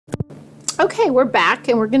Okay, we're back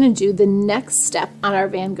and we're going to do the next step on our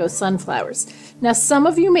Van Gogh sunflowers. Now, some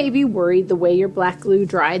of you may be worried the way your black glue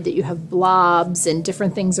dried that you have blobs and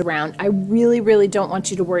different things around. I really don't want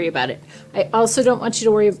you to worry about it. I also don't want you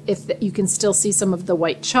to worry if you can still see some of the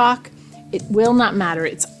white chalk. It will not matter.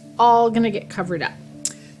 It's all going to get covered up.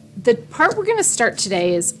 The part we're going to start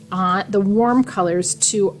today is on the warm colors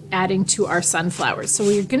to adding to our sunflowers. So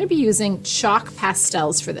we're going to be using chalk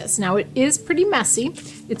pastels for this. Now it is pretty messy.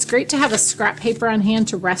 It's great to have a scrap paper on hand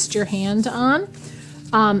to rest your hand on.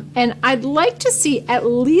 And I'd like to see at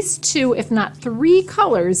least 2, if not 3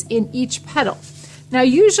 colors in each petal. Now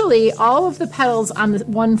usually all of the petals on the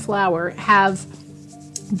one flower have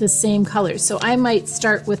the same colors. So I might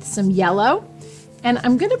start with some yellow, and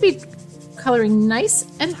I'm going to be coloring nice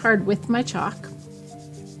and hard with my chalk.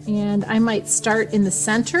 And I might start in the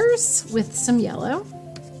centers with some yellow.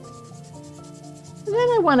 And then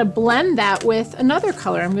I want to blend that with another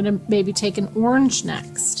color. I'm going to maybe take an orange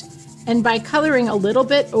next. And by coloring a little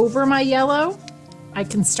bit over my yellow, I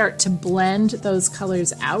can start to blend those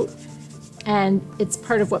colors out. And it's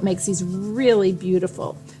part of what makes these really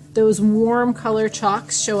beautiful. Those warm color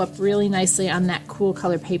chalks show up really nicely on that cool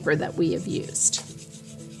color paper that we have used.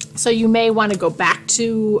 So you may want to go back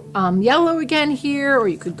to yellow again here, or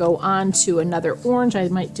you could go on to another orange. I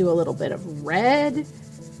might do a little bit of red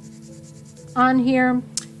on here.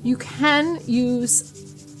 You can use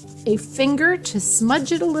a finger to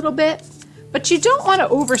smudge it a little bit, but you don't want to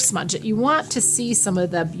over smudge it. You want to see some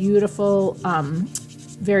of the beautiful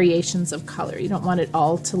variations of color. You don't want it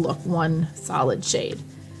all to look one solid shade.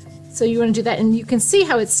 So you want to do that, and you can see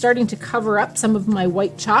how it's starting to cover up some of my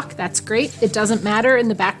white chalk. That's great. It doesn't matter in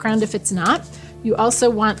the background if it's not. You also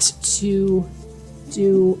want to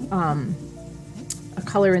do a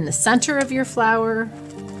color in the center of your flower.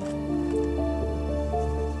 You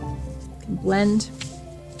can blend.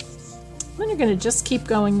 Then you're going to just keep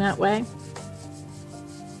going that way.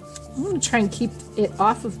 I'm going to try and keep it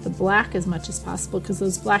off of the black as much as possible because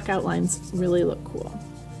those black outlines really look cool.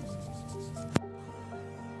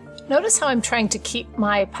 Notice how I'm trying to keep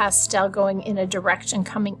my pastel going in a direction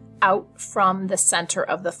coming out from the center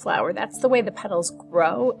of the flower. That's the way the petals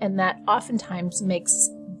grow, and that oftentimes makes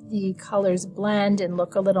the colors blend and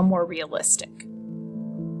look a little more realistic.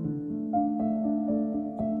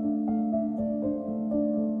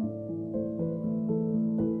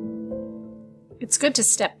 It's good to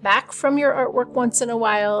step back from your artwork once in a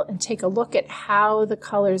while and take a look at how the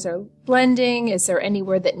colors are blending. Is there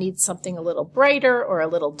anywhere that needs something a little brighter or a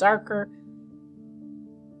little darker?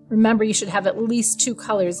 Remember, you should have at least 2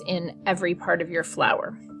 colors in every part of your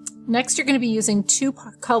flower. Next, you're going to be using 2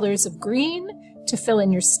 colors of green to fill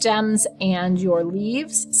in your stems and your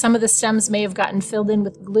leaves. Some of the stems may have gotten filled in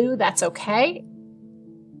with glue. That's okay.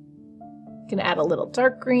 You can add a little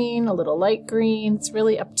dark green, a little light green. It's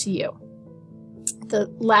really up to you. The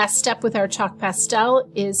last step with our chalk pastel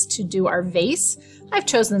is to do our vase. I've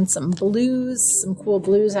chosen some blues, some cool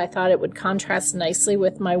blues. I thought it would contrast nicely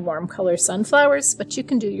with my warm color sunflowers, but you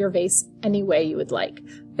can do your vase any way you would like.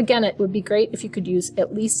 Again, it would be great if you could use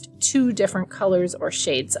at least 2 different colors or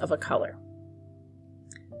shades of a color.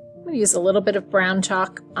 I'm going to use a little bit of brown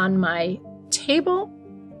chalk on my table,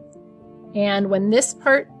 and when this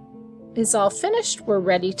part is all finished, we're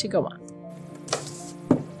ready to go on.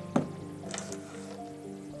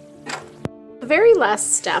 The very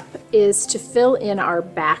last step is to fill in our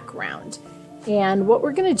background. And what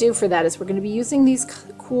we're going to do for that is we're going to be using these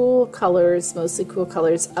cool colors, mostly cool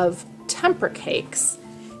colors, of temper cakes.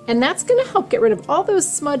 And that's going to help get rid of all those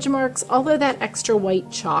smudge marks, all of that extra white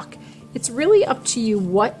chalk. It's really up to you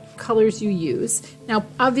what colors you use. Now,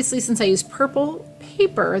 obviously, since I use purple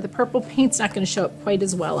paper, the purple paint's not going to show up quite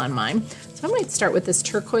as well on mine. So I might start with this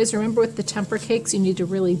turquoise. Remember, with the temper cakes, you need to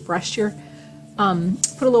really brush your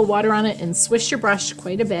put a little water on it and swish your brush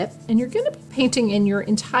quite a bit, and you're going to be painting in your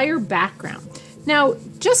entire background. Now,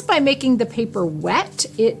 just by making the paper wet,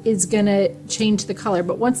 it is going to change the color,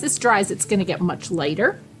 but once this dries, it's going to get much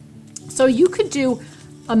lighter. So you could do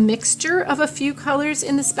a mixture of a few colors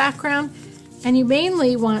in this background, and you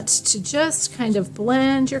mainly want to just kind of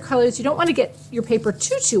blend your colors. You don't want to get your paper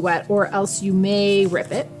too wet, or else you may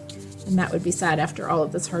rip it, and that would be sad after all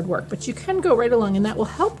of this hard work, but you can go right along, and that will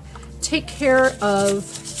help take care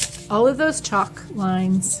of all of those chalk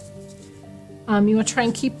lines. You want to try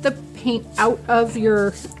and keep the paint out of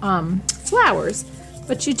your flowers,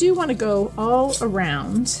 but you do want to go all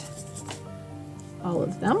around all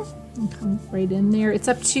of them and come right in there. It's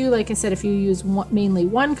up to you, like I said, if you use mainly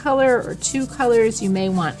 1 color or 2 colors, you may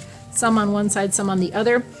want some on one side, some on the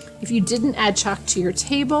other. If you didn't add chalk to your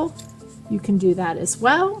table, you can do that as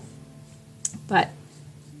well. But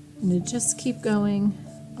I'm going to just keep going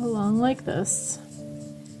along like this.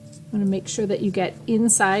 I'm going to make sure that you get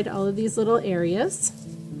inside all of these little areas.